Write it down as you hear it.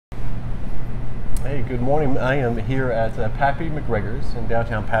Hey, good morning. I am here at Pappy McGregor's in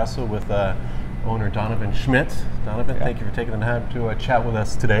downtown Paso with owner Donovan Schmit. Donovan, thank you for taking the time to chat with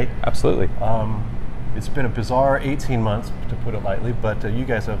us today. Absolutely. It's been a bizarre 18 months, to put it lightly, but you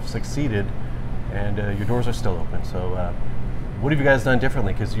guys have succeeded and your doors are still open. So what have you guys done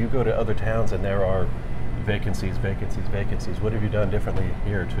differently? Because you go to other towns and there are vacancies. What have you done differently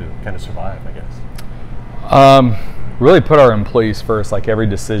here to kind of survive, I guess? Really put our employees first. Like every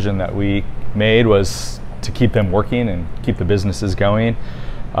decision that we made was to keep them working and keep the businesses going.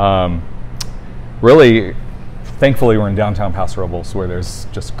 Really, thankfully, we're in downtown Paso Robles where there's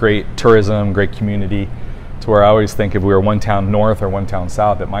just great tourism, great community, to where I always think if we were one town north or one town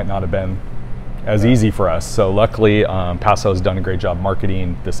south, it might not have been as easy for us. So luckily, Paso has done a great job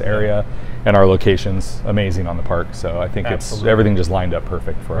marketing this area, and our location's amazing on the park. So I think it's everything just lined up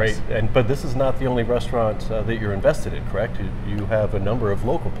perfect for us. Great, but this is not the only restaurant that you're invested in, correct? You have a number of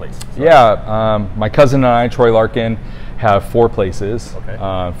local places. Right? Yeah, my cousin and I, Troy Larkin, have 4 places.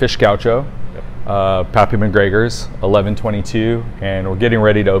 Okay. Fish Gaucho, Pappy McGregor's, 1122, and we're getting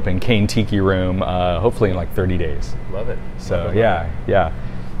ready to open Cane Tiki Room, hopefully in like 30 days. Love it. So love it. Yeah.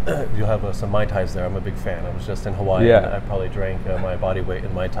 You'll have some Mai Tais there. I'm a big fan. I was just in Hawaii and I probably drank my body weight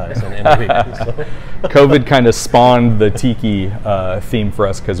in Mai Tais in a week. So. COVID kind of spawned the tiki theme for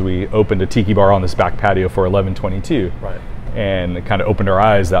us because we opened a tiki bar on this back patio for 1122. Right. And it kind of opened our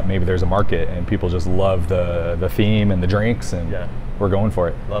eyes that maybe there's a market and people just love the theme and the drinks, and we're going for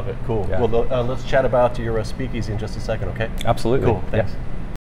it. Love it. Cool. Yeah. Well, let's chat about your speakeasy in just a second, okay? Absolutely. Cool. Thanks. Yeah.